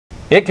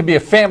It can be a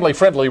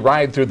family-friendly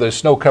ride through the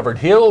snow-covered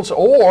hills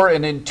or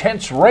an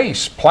intense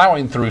race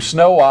plowing through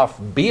snow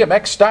off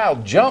BMX-style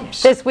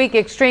jumps. This week,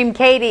 Extreme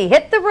Katie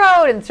hit the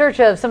road in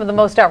search of some of the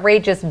most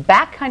outrageous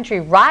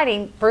backcountry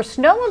riding for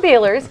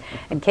snowmobilers.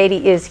 And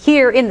Katie is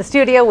here in the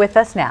studio with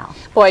us now.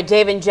 Boy,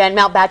 Dave and Jen,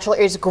 Mount Bachelor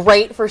is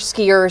great for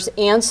skiers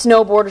and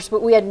snowboarders,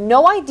 but we had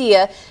no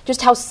idea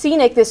just how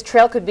scenic this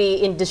trail could be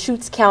in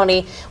Deschutes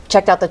County. We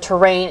checked out the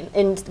terrain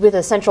with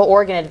the Central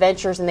Oregon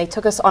Adventures, and they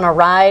took us on a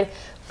ride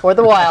for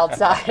the wild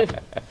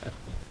side.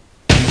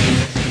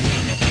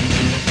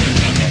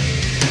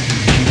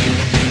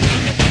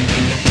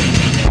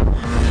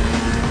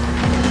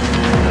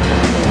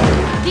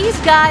 These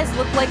guys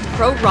look like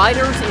pro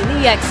riders in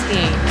the X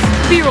Games.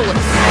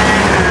 Fearless,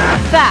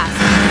 fast,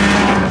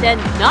 and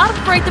not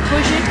afraid to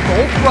push it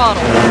full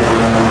throttle.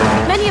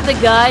 Many of the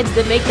guides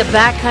that make the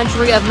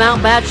backcountry of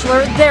Mount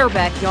Bachelor their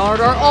backyard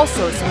are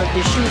also some of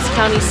Deschutes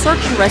County Search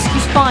and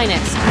Rescue's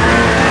finest.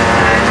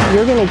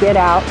 You're going to get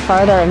out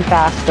farther and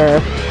faster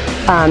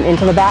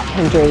into the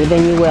backcountry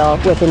than you will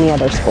with any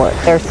other sport.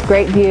 There's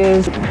great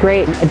views,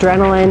 great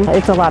adrenaline.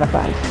 It's a lot of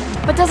fun.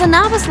 But does a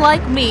novice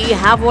like me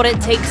have what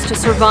it takes to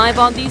survive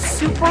on these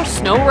super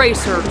snow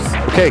racers?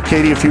 Okay,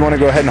 Katie, if you want to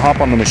go ahead and hop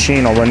on the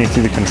machine, I'll run you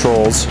through the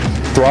controls.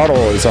 Throttle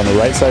is on the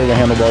right side of the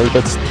handlebar.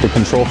 That's the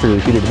control for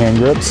your heated hand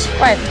grips.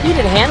 What,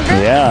 heated hand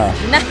grips? Yeah.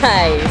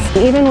 Nice.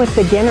 Even with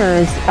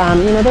beginners,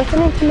 there's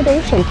an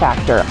intimidation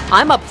factor.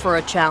 I'm up for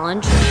a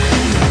challenge.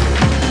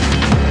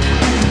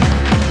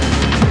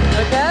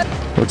 Okay.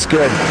 Looks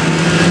good.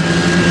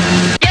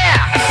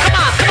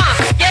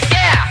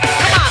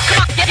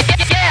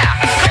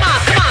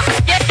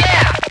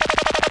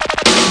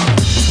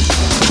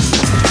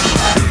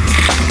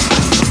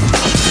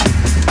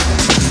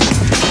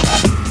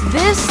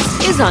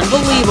 Is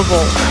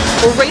unbelievable.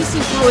 We're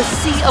racing through a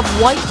sea of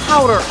white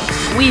powder,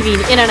 weaving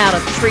in and out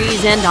of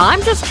trees, and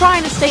I'm just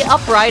trying to stay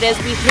upright as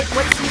we hit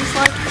what seems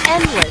like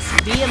endless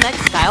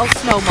BMX-style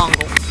snow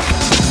mongols.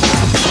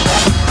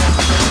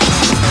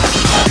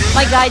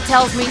 My guide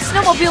tells me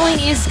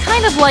snowmobiling is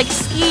kind of like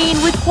skiing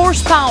with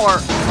horsepower.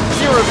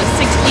 0 to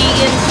 60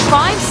 in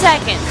 5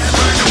 seconds.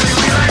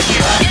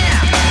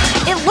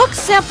 It looks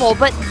simple,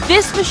 but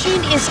this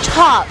machine is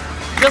tough.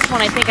 Just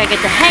when I think I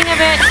get the hang of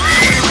it,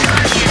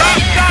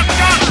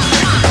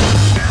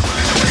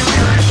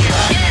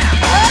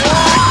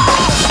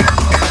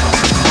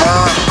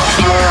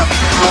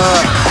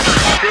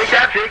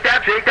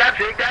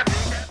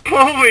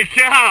 Holy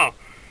cow!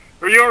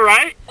 Are you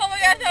alright? Oh my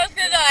god, I was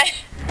gonna die.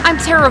 I'm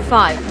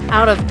terrified,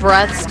 out of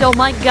breath. Still,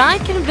 my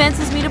guide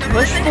convinces me to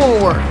push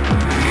forward.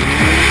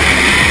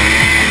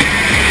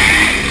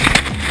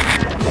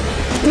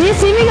 Do you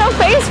see me go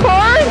face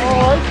forward?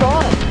 Oh, I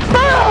saw it.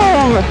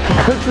 Boom!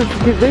 This is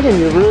too big and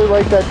you really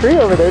like that tree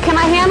over there. Can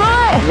I handle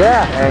it?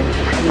 Yeah,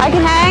 and I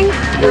can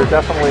hang? you're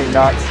definitely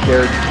not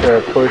scared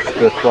to push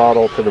the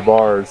throttle to the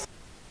bars.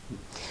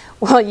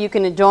 Well, you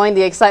can join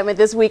the excitement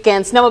this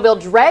weekend. Snowmobile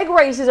drag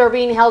races are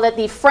being held at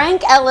the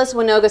Frank Ellis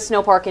Wanoga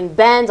Sno-Park in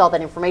Bend. All that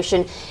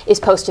information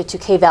is posted to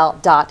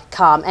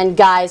KVAL.com. And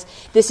guys,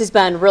 this has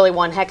been really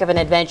one heck of an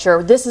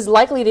adventure. This is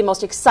likely the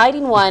most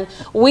exciting one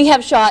we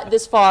have shot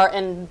this far,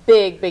 and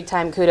big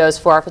time kudos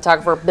for our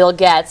photographer, Bill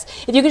Getz.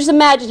 If you could just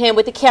imagine him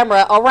with the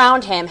camera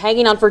around him,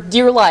 hanging on for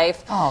dear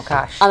life. Oh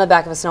gosh. On the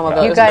back of a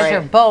snowmobile. You guys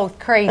are both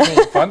crazy.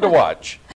 Fun to watch.